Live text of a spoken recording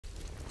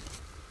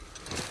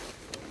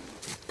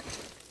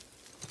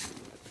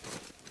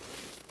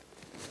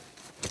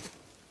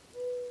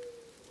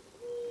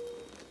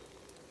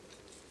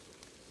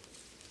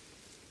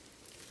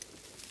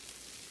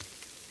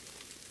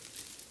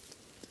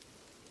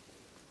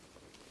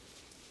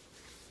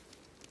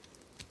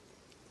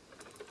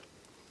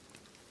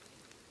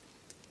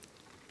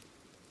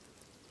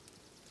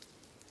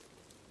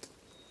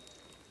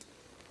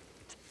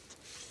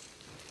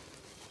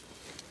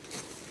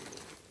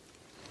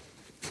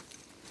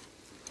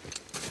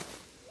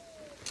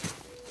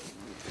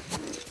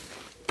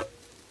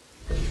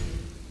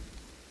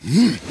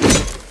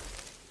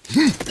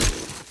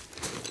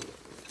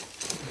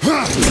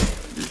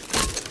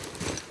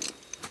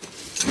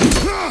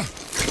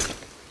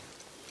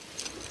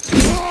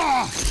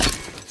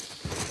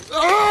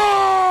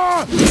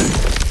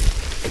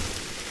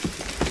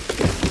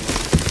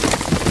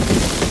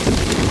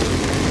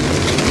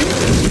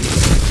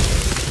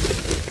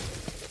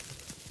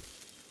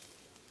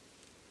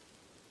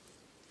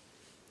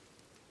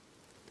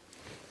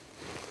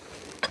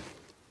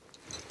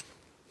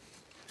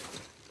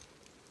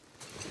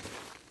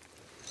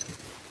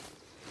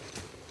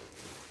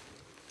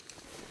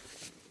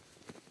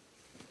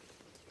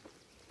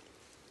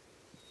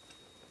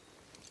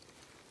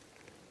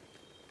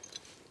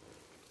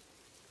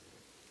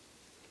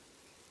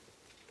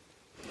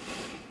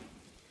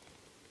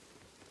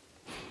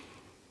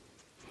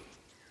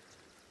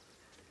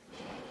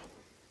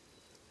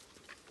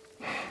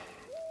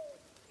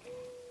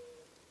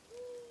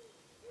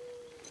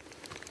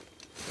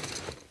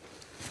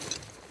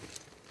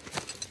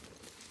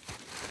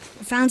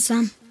I found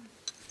some.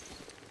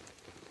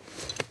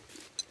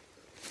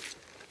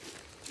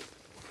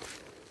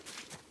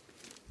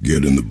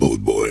 Get in the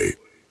boat, boy.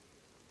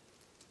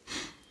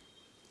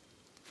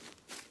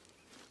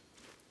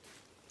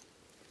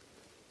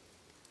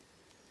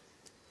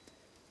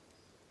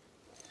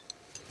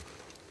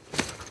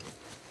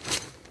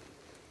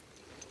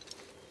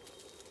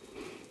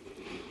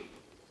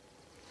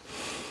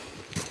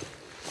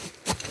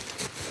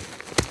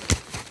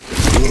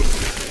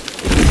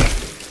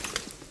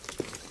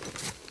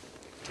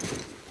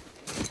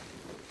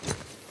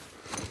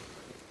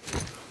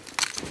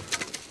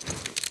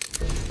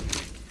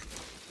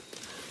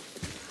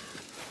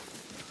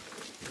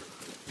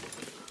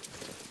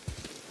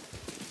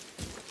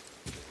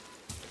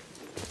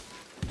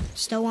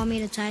 Still want me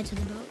to tie it to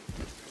the boat?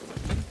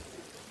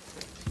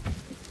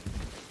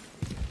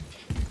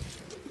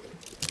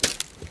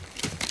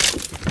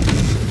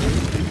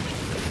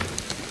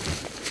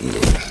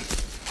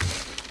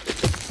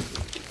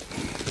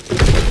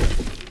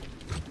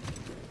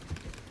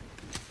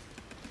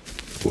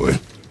 Boy.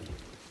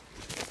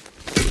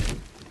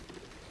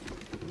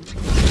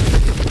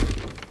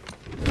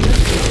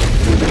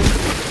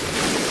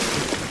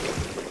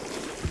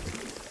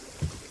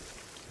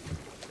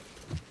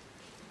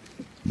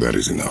 That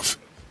is enough.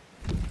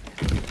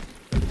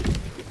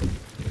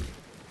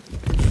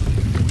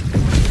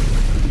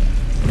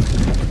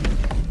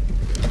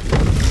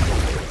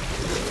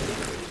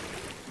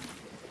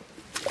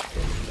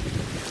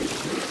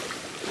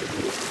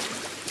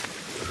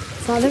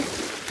 Father?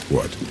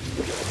 What?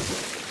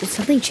 Did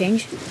something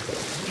change?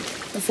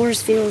 The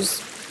forest feels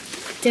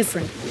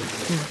different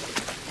now.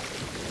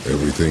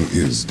 Everything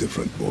is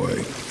different,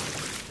 boy.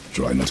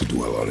 Try not to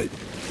dwell on it.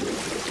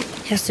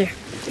 Yes, sir.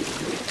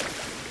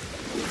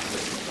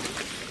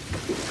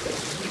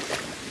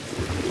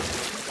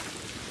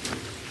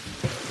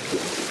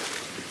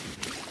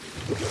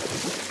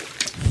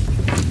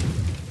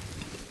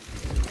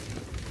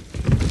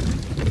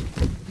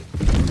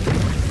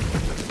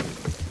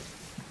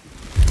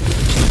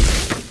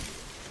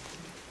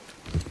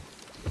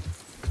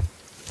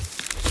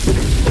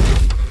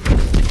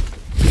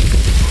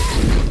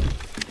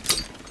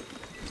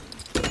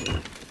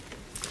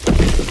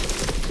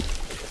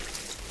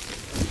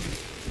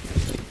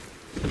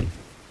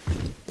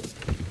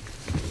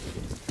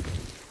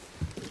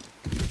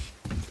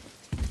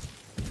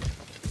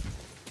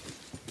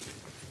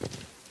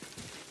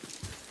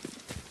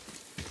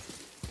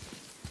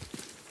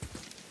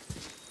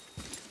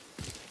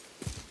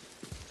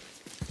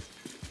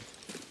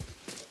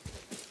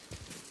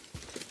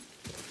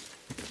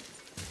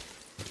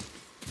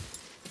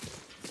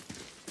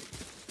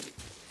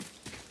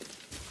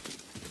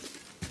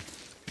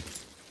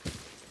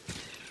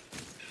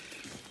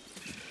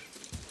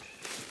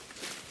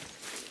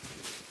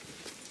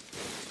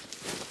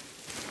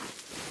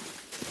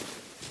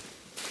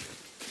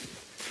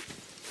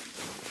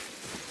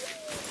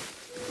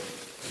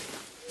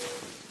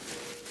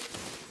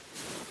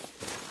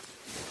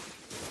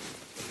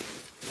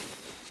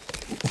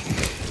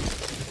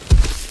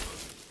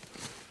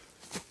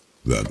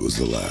 That was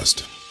the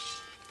last.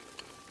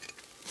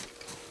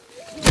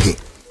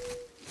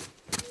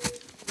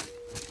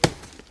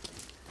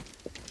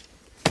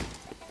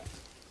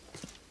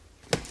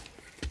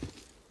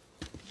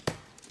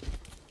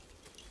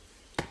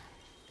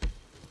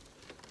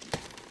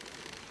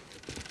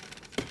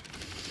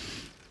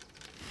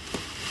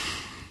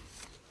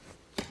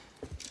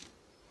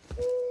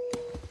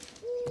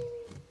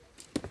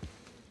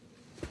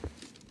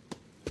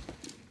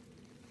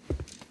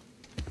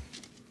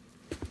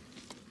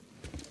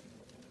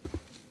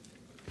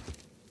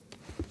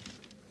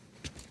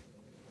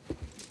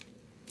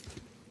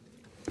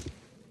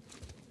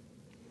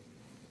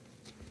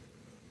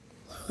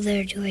 Oh,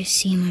 there do I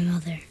see my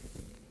mother.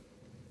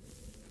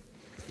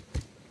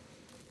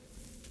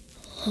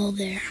 Oh,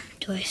 there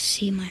do I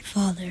see my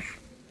father.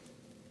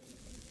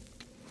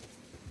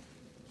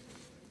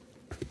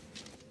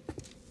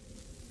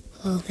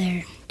 Oh,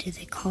 there do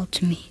they call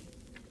to me.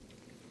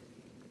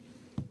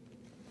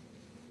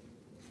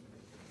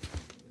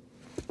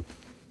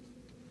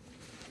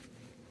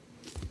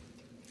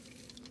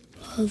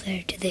 Hello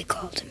there, do they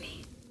call to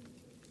me?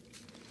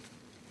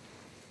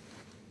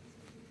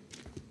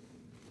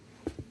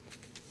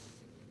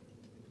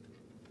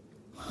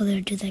 Hello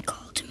there, do they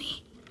call to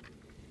me?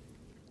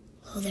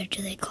 Hello there,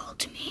 do they call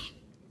to me?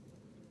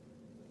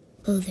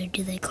 Hello there,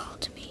 do they call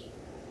to me?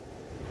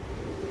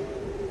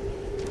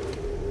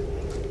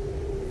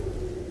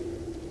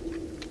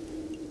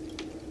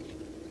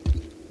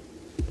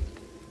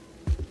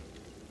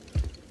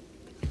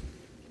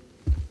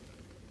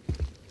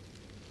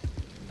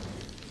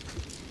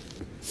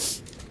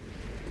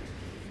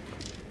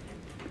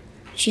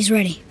 She's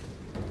ready.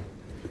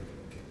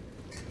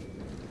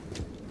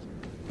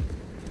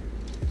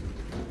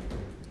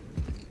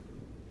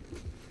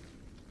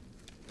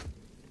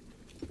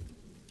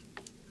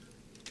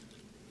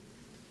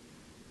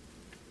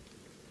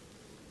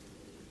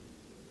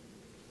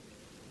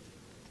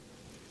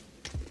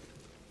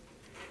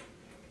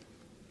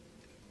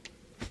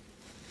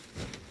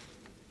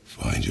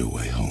 Find your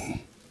way home.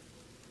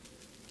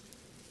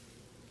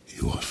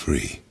 You are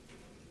free.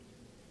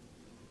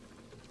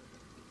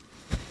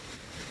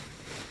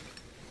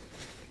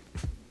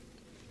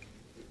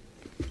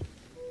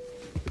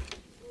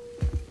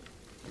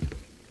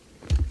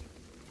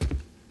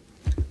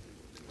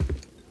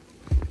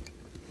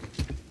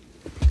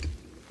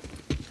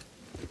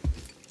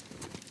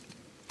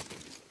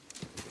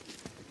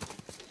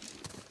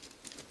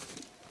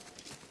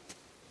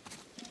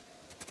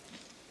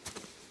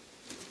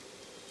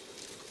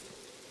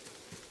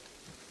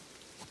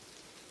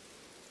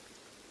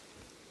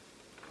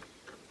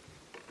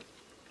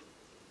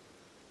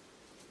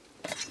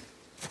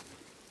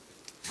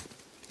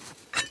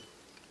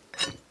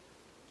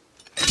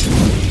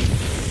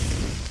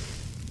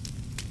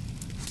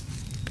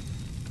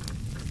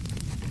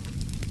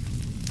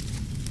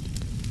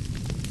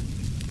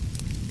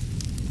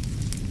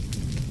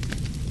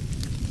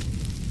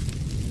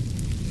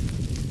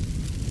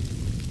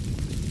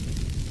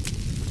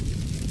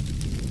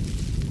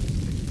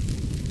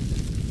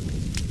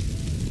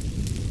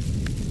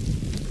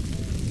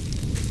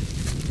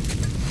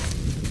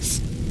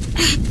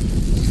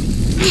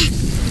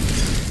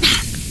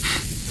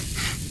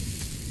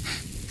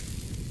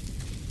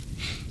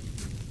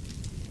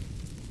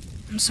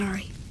 I'm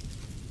sorry.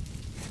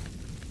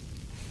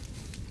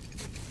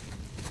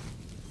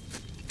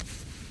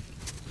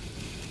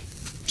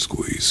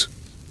 Squeeze.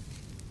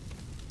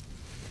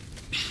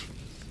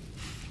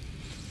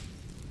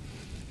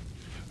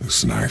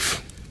 This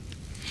knife.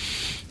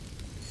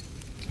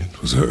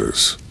 It was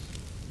hers.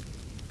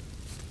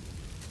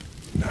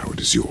 Now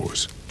it is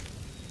yours.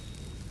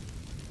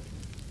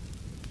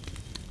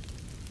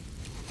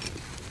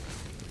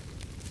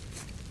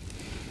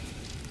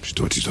 She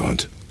taught you to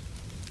hunt.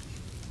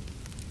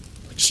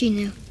 But she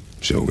knew.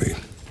 Show me.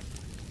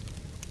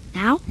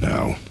 Now?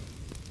 Now.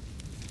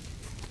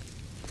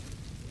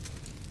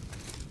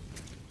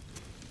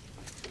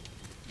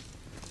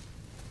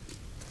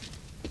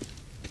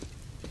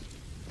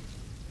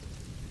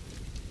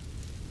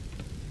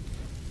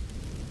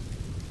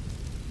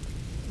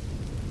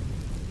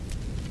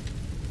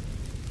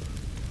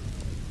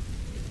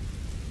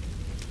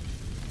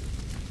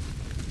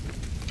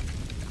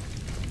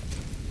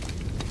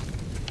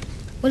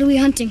 What are we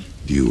hunting?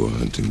 You are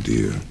hunting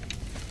deer.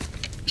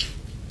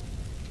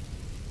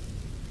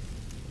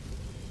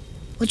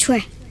 Which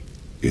way?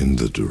 In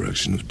the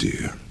direction of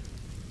deer.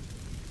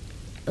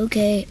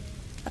 Okay,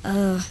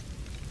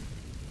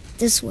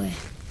 this way.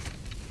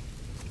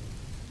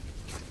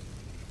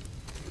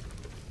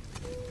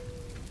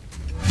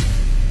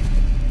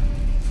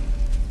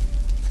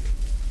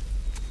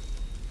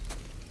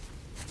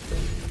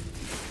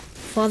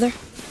 Father,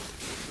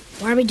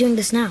 why are we doing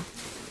this now?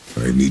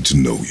 I need to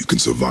know you can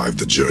survive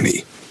the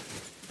journey.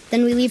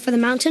 Then we leave for the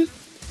mountain?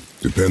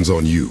 Depends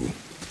on you.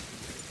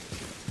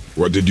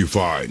 What did you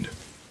find?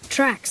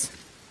 Tracks.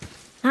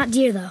 Not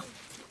deer, though.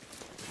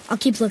 I'll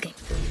keep looking.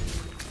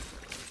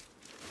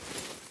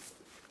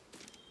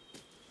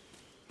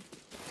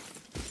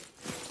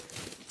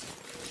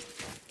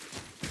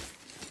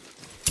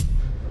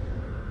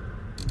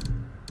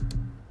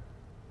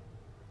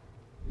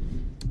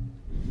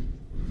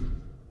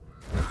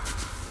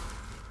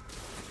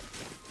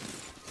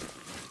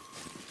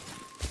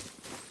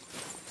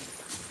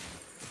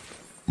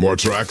 More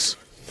tracks?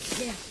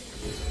 Yeah.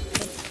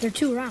 They're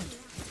too round.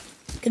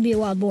 Could be a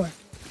wild boar.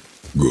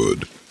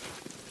 Good.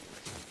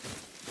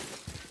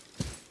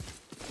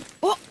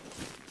 Oh!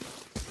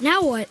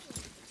 Now what?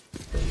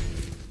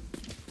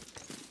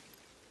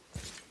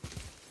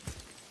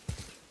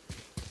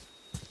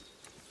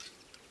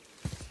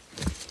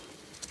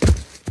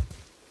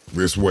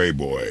 This way,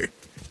 boy.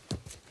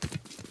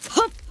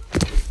 Hup!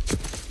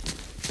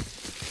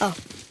 Oh.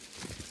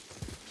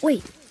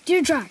 Wait,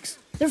 deer tracks.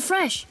 They're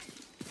fresh.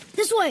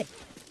 This way!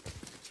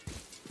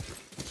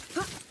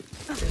 Ah!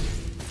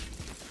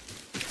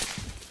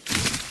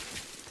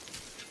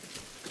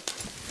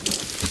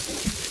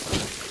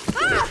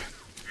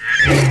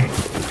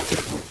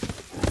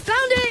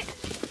 Found it!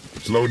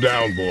 Slow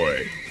down,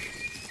 boy.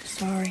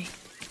 Sorry.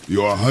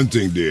 You are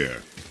hunting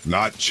deer,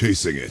 not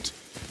chasing it.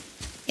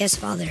 Yes,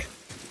 Father.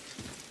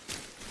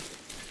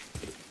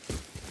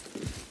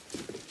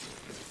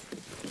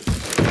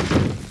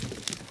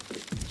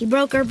 He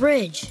broke our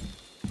bridge.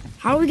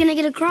 How are we gonna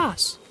get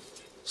across?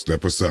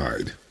 Step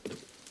aside.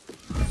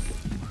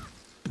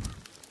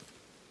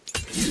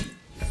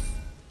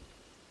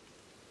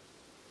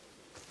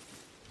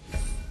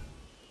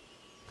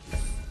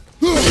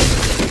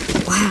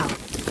 Wow.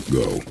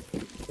 Go.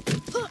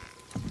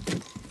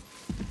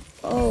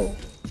 Oh,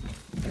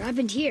 what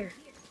happened here?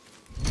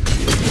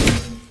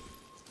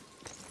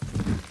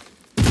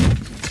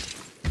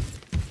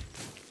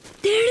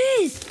 There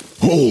it is!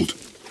 Hold!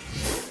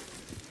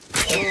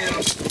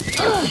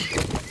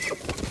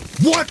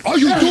 What are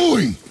you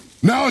doing?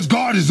 Now its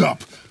guard is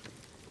up.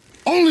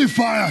 Only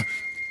fire.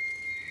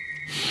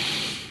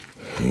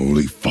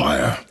 Only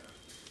fire.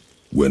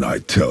 When I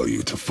tell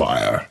you to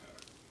fire.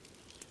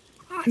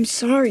 I'm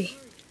sorry.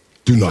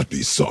 Do not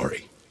be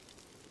sorry.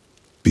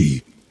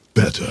 Be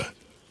better.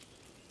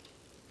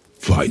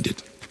 Find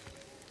it.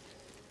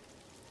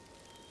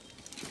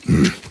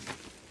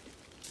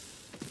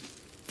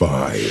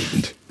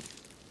 Find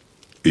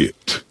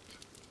it.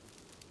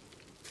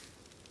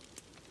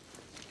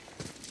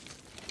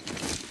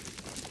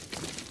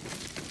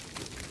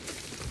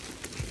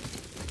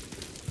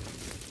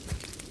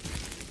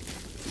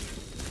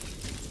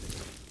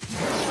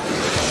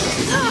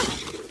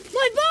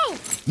 My bow!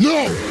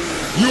 No!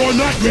 You are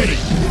not ready!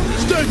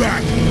 Stay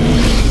back!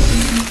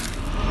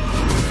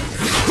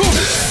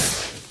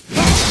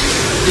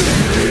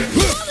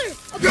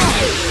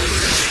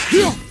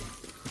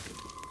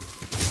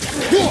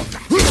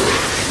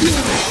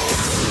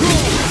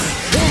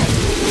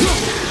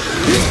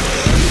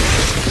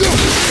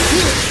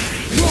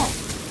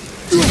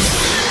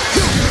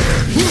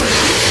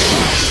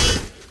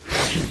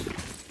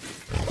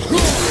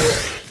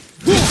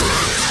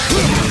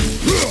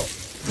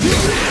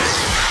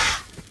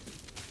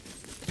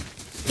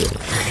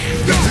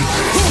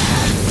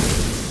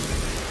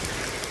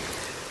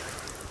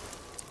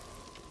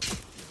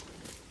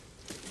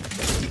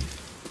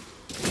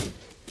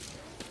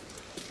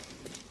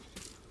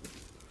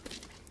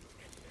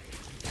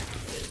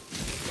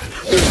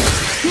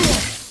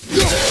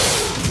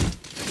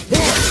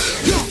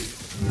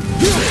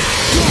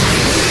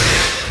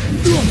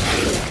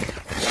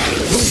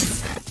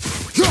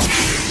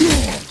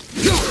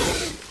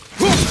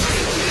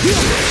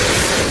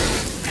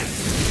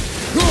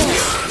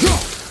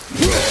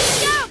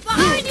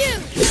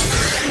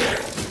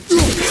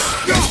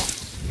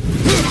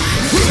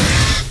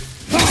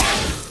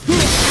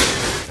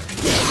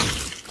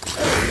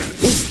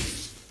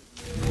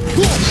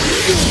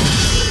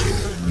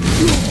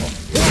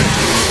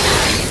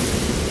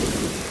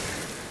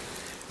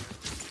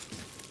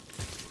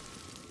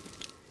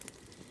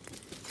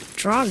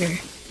 Draugr.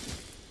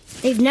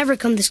 They've never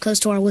come this close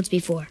to our woods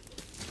before.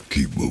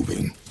 Keep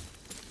moving.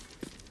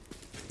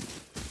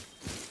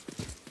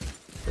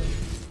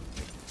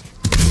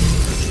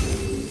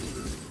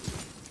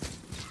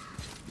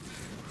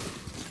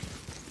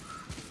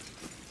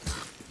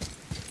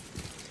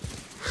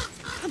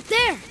 Up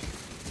there!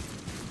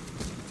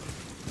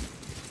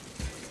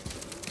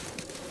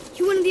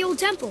 You went in the old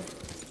temple.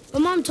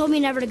 But Mom told me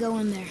never to go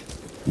in there.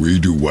 We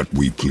do what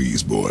we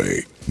please, boy.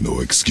 No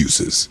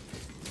excuses.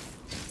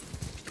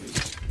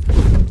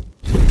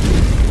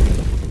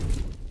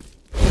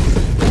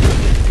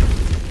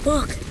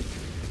 Look.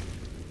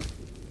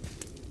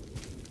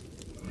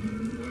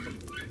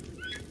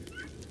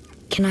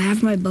 Can I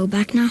have my bow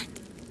back now?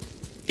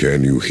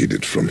 Can you hit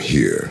it from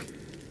here?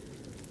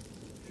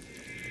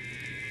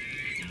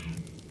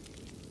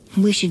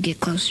 We should get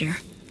closer.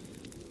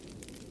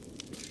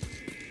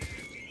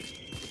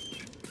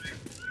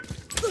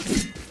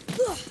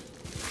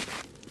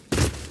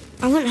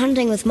 I went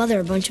hunting with Mother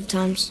a bunch of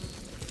times.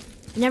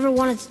 She never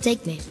wanted to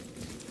take me.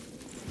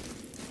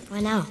 Why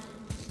now?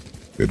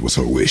 It was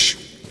her wish.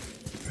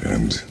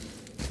 And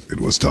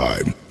it was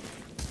time.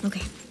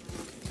 Okay.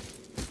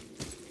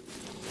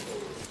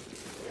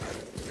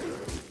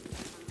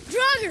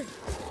 Draugr!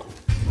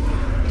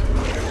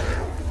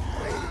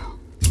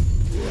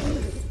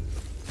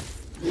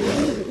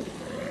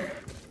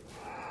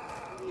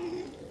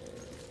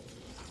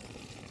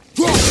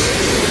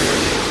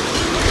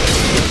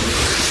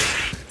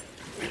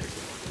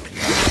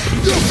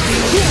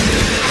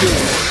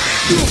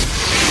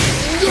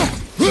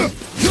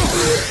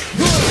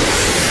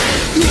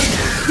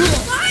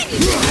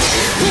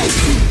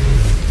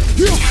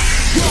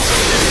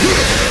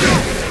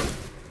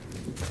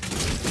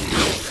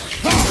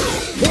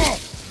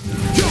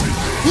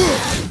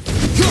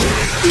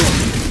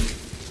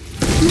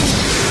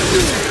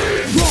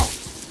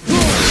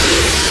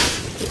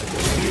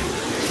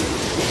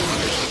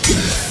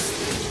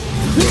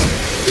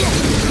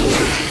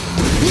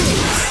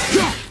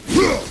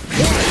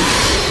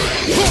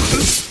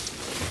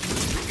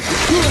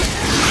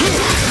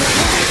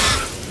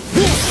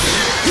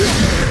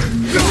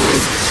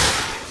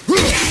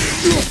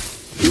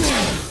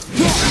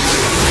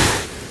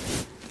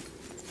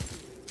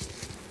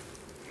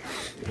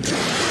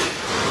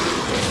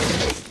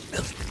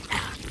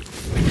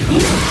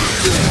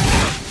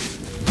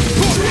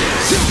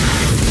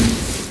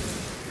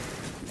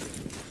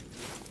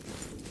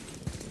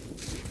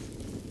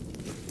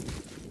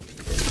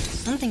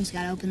 Something's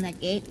gotta open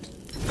that gate.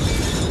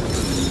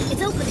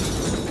 It's opening.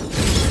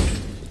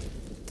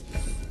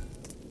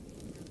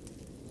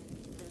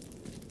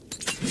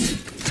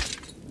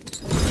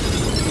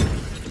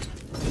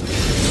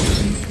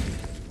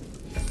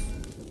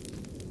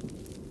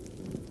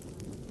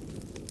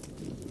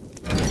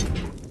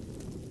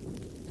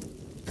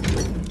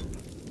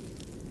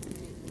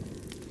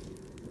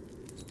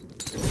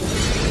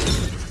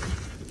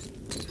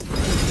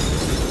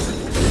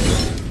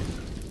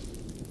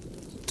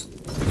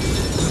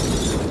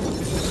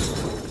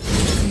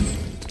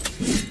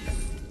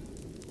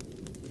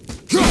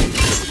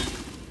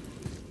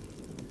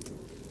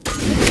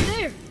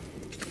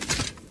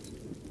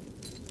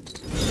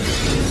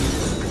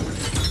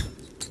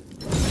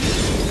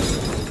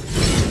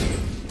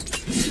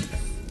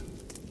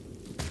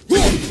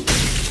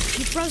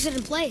 Froze it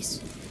in place.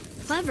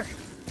 Clever.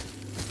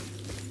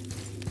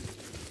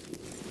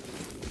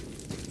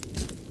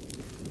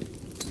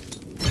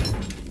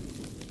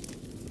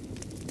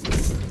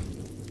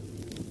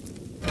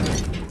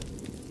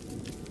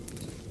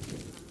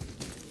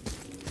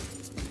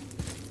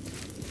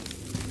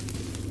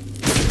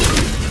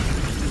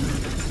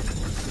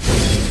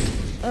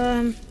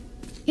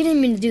 You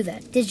didn't mean to do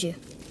that, did you?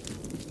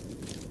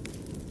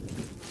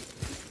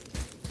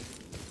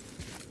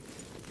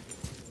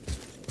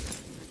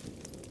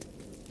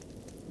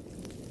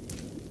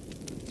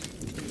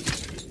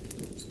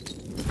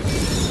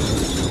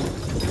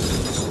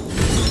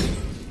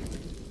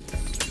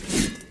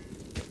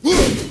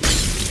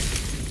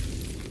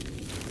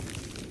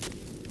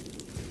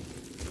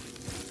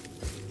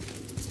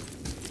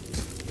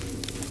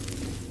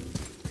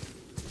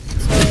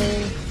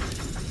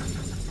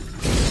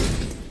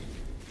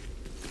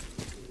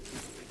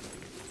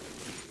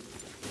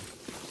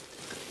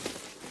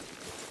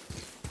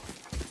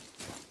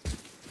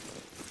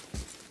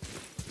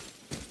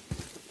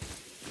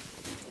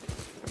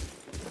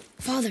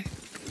 Father,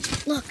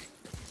 look.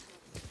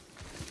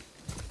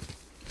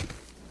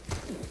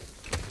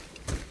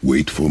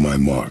 Wait for my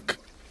mark.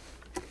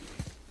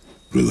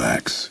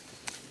 Relax.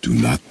 Do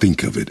not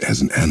think of it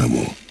as an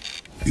animal.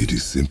 It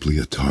is simply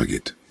a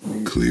target.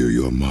 Clear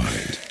your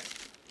mind.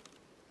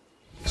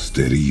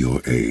 Steady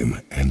your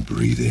aim and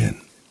breathe in.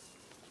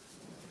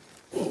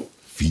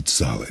 Feet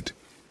solid.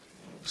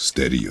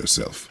 Steady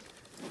yourself.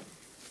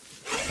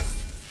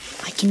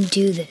 I can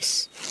do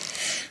this.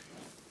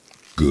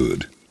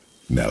 Good.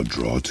 Now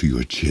draw to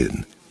your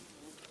chin.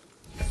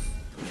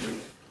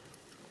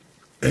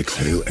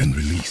 Exhale and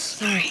release.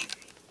 Sorry.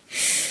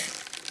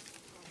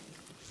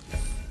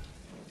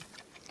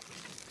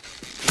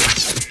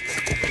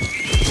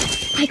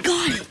 I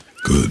got it.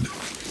 Good.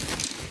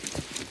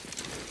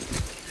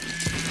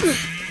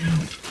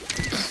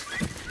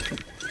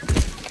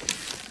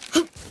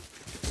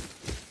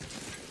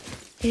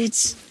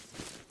 It's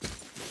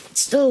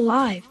still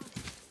alive.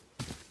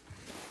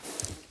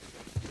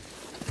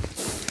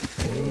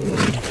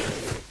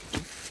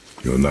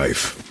 Your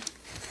knife.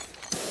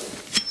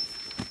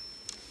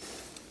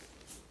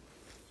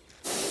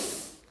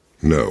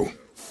 No.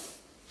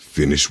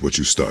 Finish what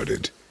you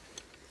started.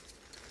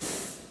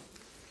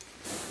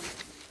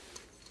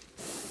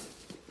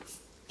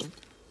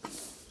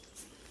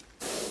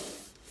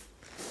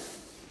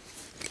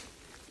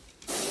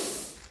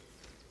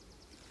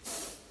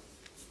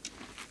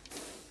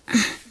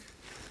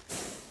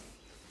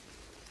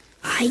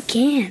 I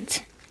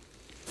can't.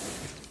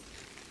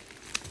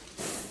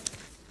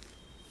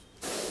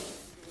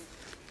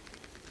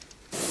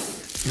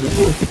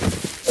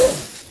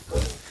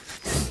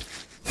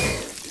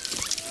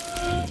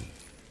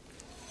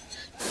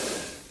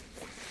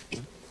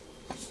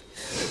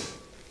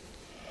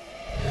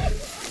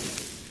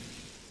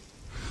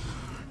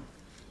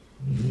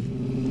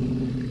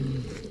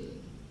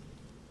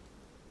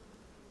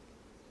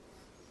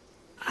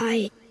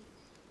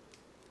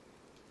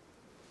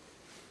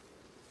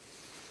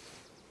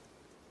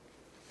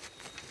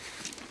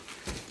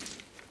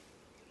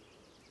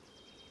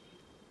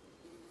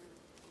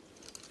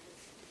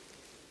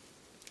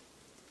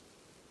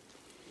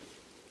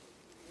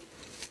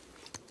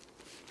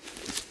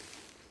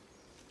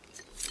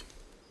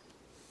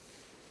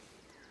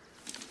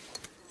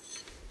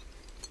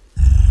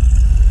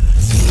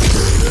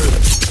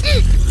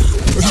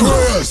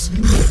 Atreus!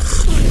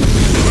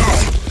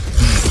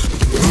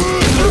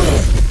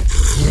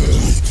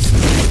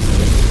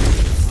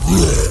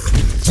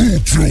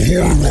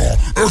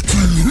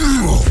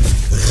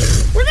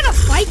 We're gonna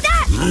fight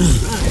that?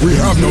 We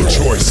have no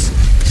choice.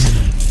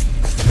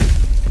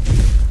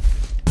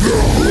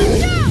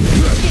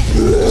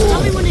 Just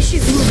tell me when to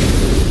shoot.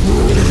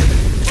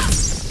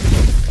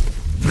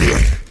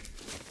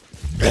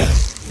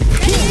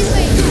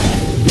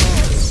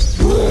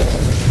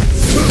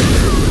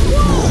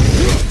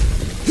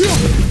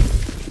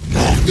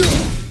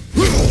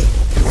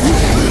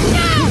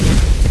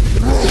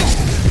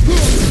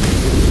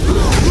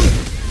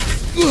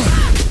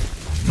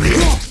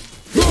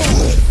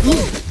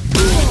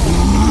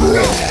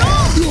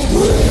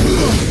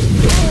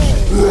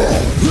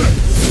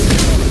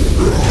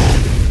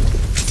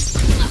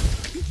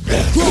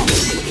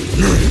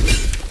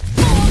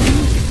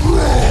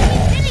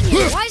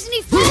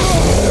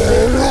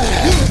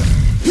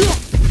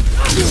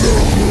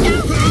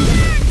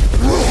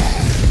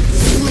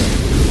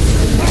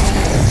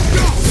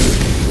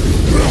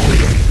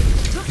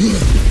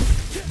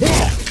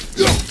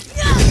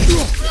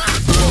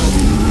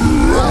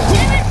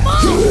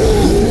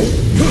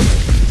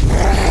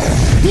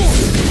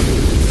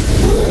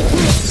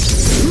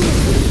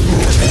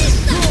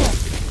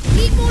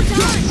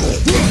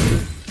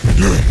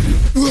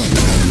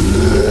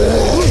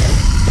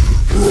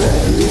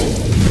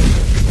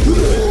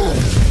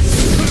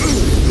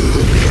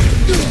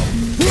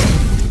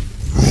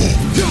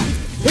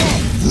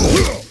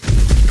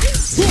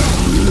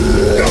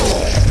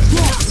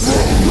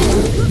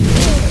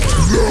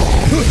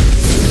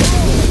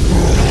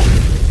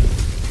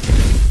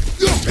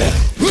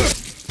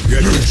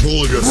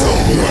 control of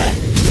yourself, boy.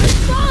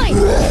 Fine!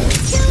 Kill it!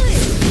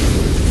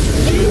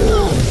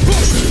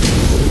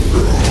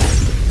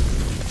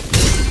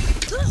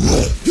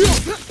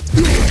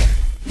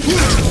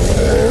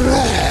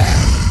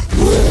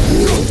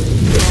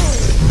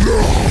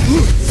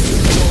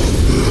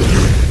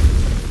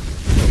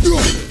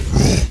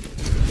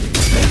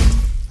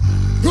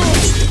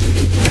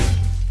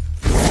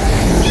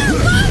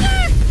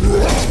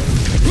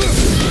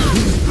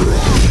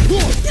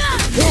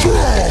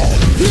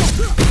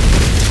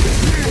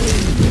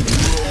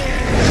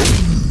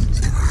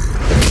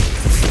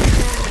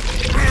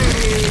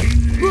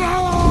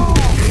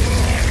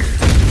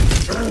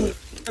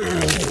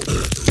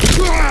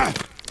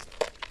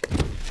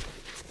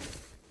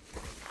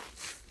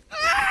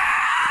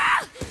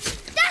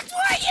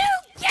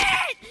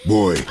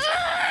 Boy. Think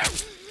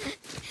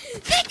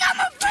I'm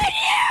afraid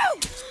of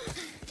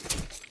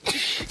you!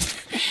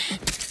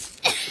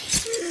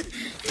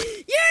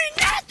 You're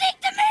nothing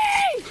to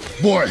me!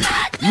 Boy,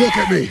 nothing! look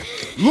at me!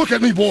 Look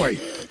at me, boy!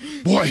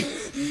 Boy,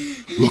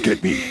 look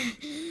at me.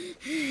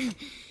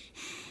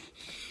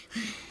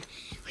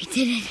 We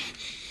did it.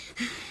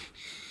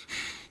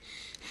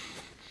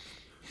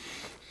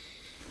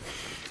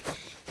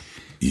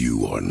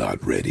 You are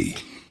not ready.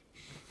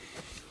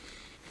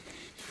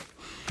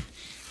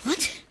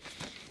 What?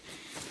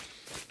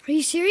 Are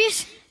you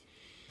serious?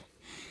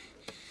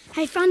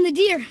 I found the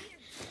deer.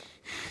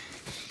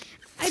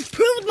 I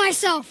proved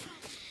myself.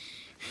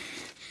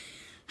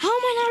 How am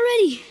I not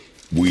ready?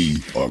 We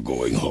are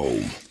going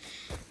home.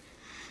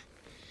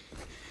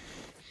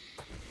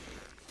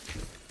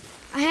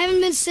 I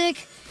haven't been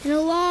sick in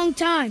a long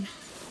time.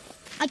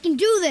 I can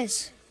do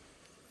this.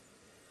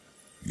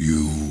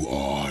 You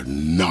are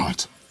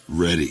not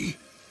ready.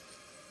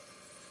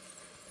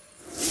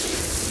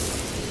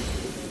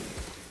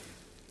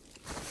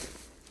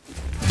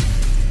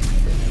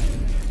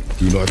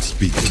 Do not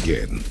speak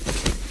again.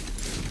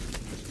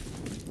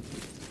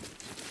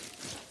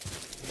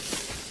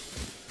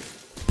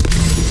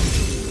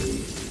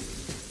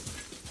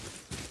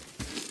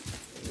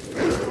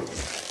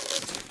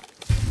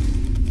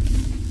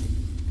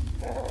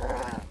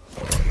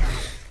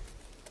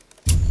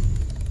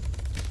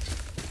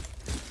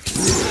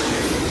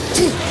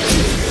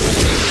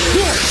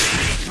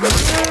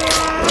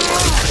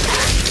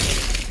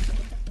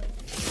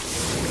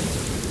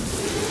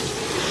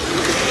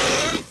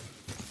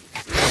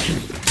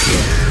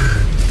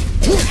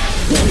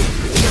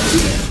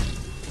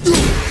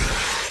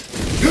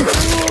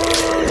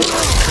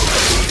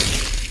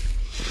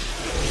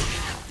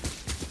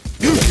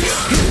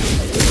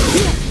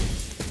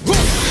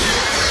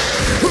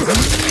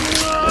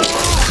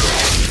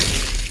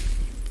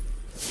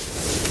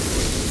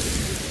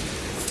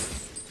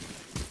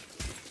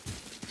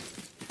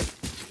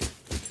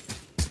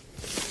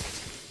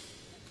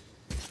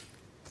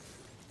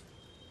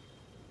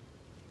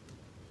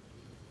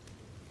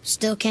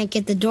 Still can't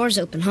get the doors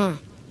open, huh?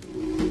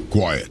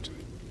 Quiet.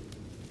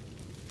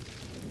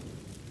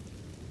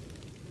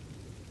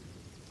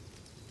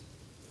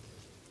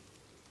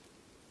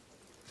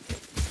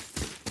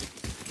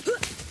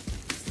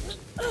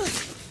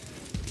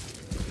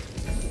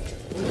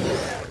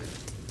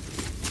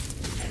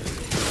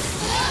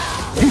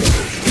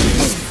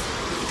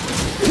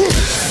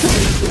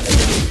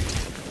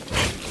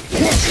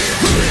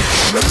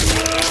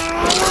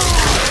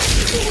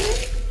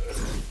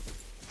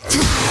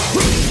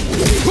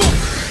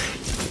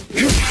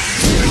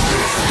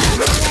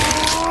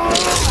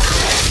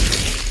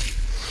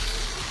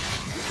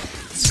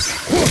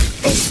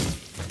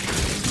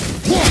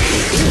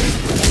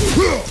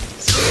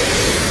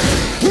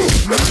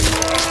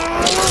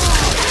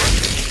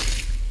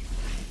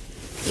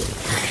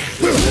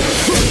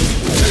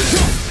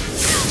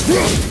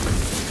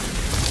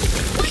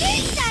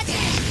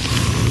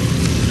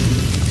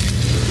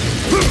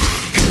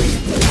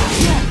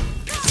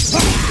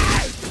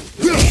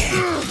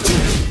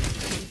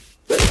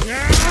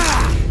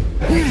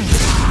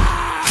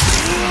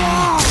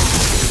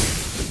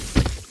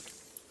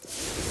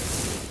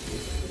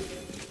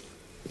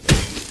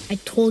 I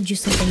told you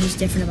something was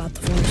different about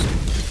the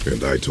forest.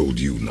 And I told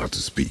you not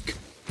to speak.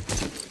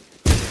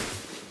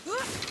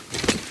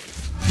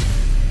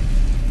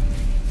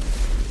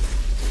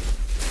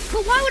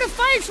 But why would a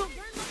fire truck burn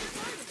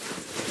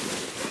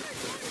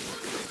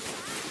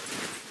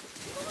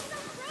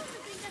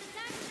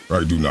like a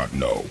I do not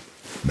know.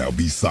 Now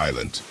be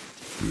silent.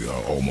 We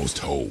are almost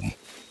home.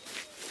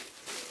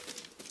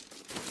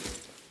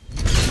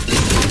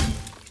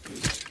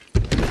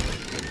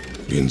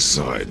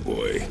 Inside,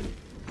 boy.